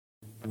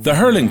The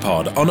Hurling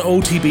Pod on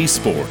OTB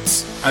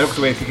Sports. I look at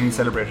the way Kilkenny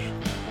celebrate.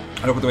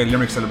 I look at the way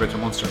Limerick celebrate in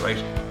Munster, right?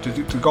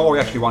 To Galway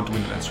actually want to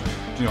win the Leinster,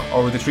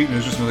 or are they treating it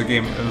as just another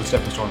game, another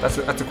stepping stone? That's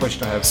a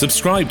question I have.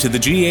 Subscribe to the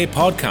GA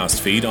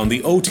podcast feed on the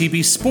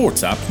OTB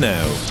Sports app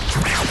now.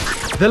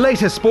 The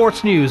latest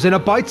sports news in a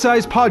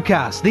bite-sized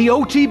podcast, the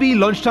OTB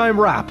Lunchtime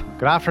Wrap.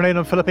 Good afternoon,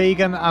 I'm Philip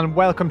Egan and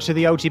welcome to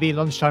the OTB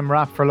Lunchtime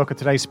Wrap for a look at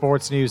today's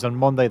sports news on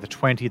Monday the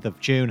 20th of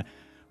June.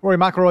 Rory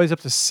McIlroy is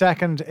up to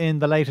second in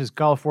the latest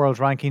Golf World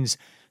Rankings.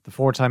 The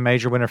four-time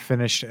major winner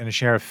finished in a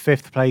share of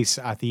 5th place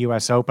at the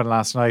US Open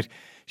last night.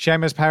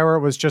 Seamus Power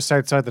was just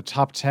outside the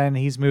top 10.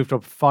 He's moved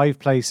up 5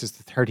 places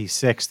to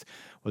 36th,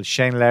 while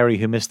Shane Lowry,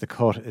 who missed the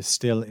cut, is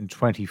still in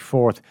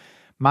 24th.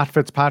 Matt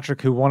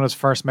Fitzpatrick, who won his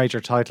first major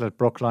title at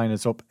Brookline,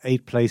 is up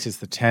 8 places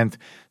to 10th.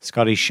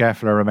 Scotty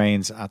Scheffler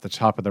remains at the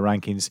top of the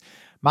rankings.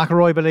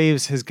 McIlroy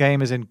believes his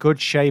game is in good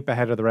shape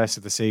ahead of the rest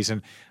of the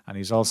season, and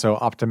he's also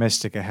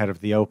optimistic ahead of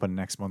the Open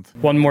next month.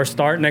 One more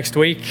start next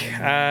week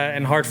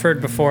in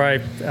Hartford before I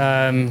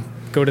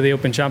go to the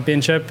Open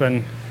Championship,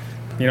 and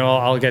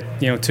I'll get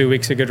 2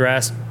 weeks of good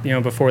rest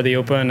before the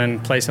Open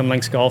and play some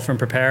links golf and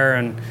prepare,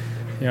 and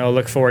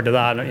look forward to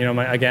that.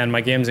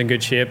 My game's in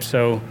good shape,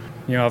 so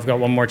I've got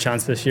one more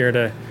chance this year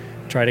to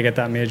try to get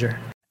that major.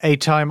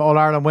 8-time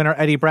All-Ireland winner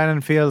Eddie Brennan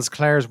feels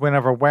Clare's win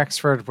over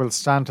Wexford will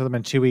stand to them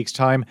in 2 weeks'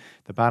 time.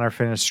 The Banner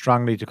finished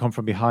strongly to come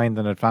from behind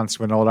and advance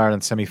to an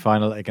All-Ireland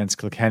semi-final against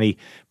Kilkenny.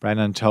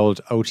 Brennan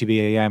told OTB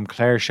AM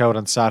Clare showed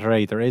on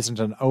Saturday there isn't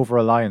an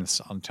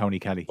over-reliance on Tony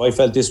Kelly. I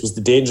felt this was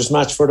the dangerous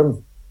match for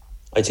them.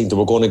 I think they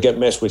were going to get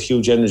met with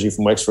huge energy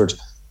from Wexford,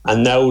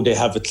 and now they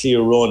have a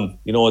clear run.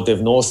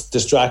 They've no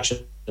distraction.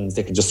 And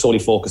they can just solely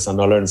focus on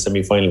All-Ireland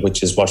semi-final,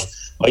 which is what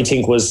I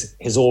think was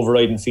his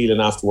overriding feeling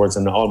afterwards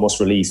and almost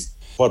relief.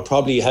 What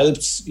probably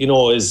helps,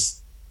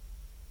 is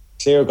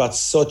Clare got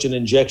such an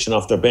injection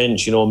off their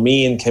bench.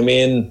 Meehan came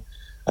in,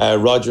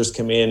 Rogers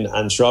came in,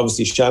 and sure,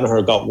 obviously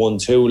Shanahan got one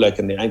too.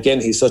 And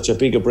again, he's such a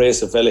big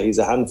abrasive fella, he's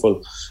a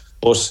handful.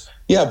 But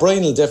yeah,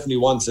 Brian will definitely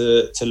want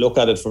to look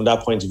at it from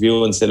that point of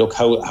view and say, look,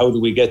 how do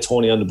we get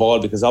Tony on the ball?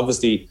 Because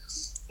obviously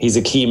he's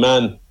a key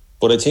man.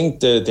 But I think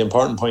the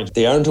important point,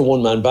 they aren't a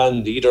one-man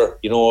band either.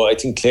 I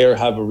think Clare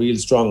have a real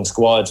strong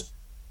squad,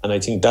 and I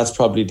think that's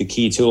probably the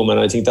key to them.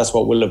 And I think that's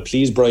what will have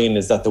pleased Brian,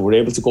 is that they were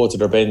able to go to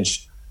their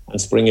bench and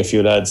spring a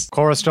few lads.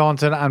 Cora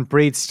Staunton and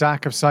Breed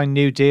Stack have signed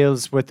new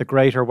deals with the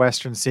Greater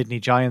Western Sydney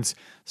Giants.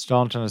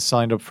 Staunton has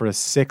signed up for a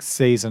 6th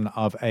season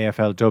of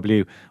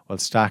AFLW, while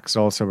Stack's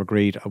also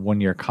agreed a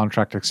 1-year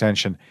contract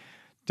extension.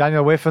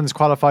 Daniel Wiffen's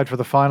qualified for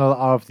the final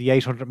of the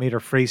 800-metre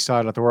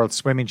freestyle at the World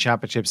Swimming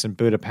Championships in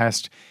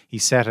Budapest. He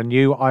set a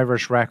new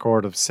Irish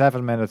record of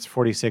 7 minutes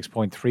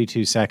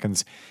 46.32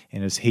 seconds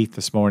in his heat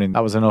this morning.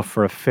 That was enough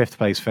for a 5th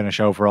place finish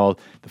overall.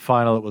 The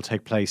final will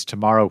take place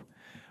tomorrow.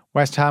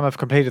 West Ham have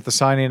completed the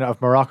signing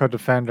of Morocco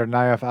defender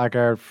Naif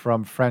Aguerd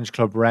from French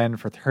club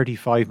Rennes for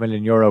 €35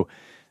 million.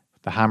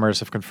 The Hammers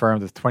have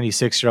confirmed that the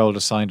 26-year-old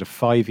has signed a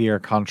 5-year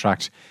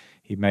contract.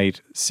 He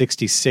made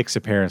 66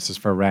 appearances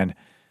for Rennes.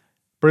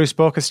 Bruce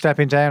Buck is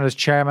stepping down as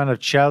chairman of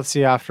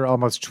Chelsea after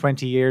almost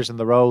 20 years in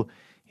the role.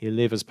 He'll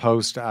leave his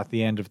post at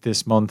the end of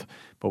this month,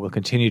 but will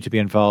continue to be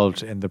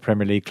involved in the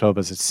Premier League club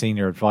as its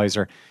senior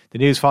advisor. The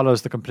news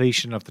follows the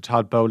completion of the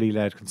Todd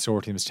Bowley-led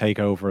consortium's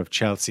takeover of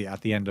Chelsea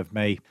at the end of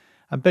May.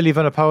 And Billy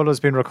Vunipola has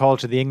been recalled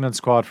to the England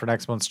squad for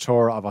next month's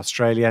tour of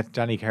Australia.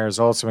 Danny Kerr is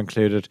also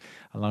included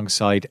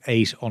alongside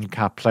 8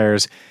 uncapped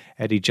players.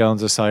 Eddie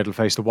Jones' side will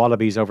face the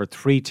Wallabies over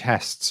 3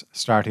 tests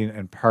starting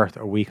in Perth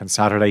a week on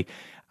Saturday.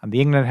 And the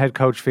England head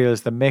coach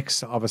feels the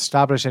mix of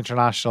established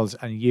internationals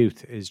and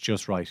youth is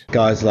just right.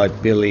 Guys like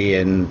Billy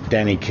and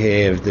Danny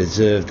Kerr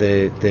deserve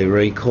the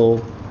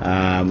recall.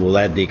 We'll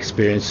add the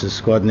experience to the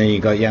squad. And then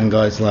you've got young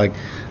guys like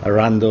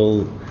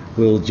Arundel,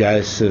 Will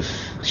Joseph,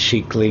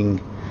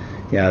 Schickling.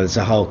 There's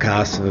a whole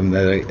cast of them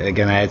that are going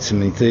to add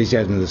some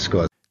enthusiasm to the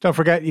squad. Don't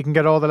forget, you can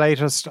get all the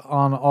latest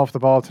on Off the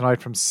Ball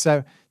tonight from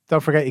 7. Don't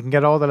forget, you can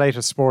get all the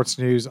latest sports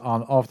news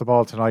on Off the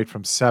Ball tonight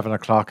from 7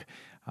 o'clock.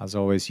 As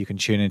always, you can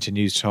tune into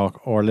News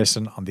Talk or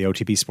listen on the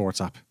OTB Sports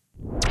app.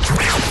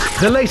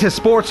 The latest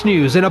sports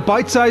news in a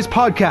bite-sized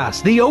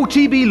podcast, the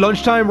OTB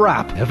Lunchtime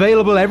Wrap.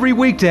 Available every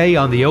weekday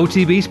on the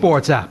OTB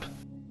Sports app.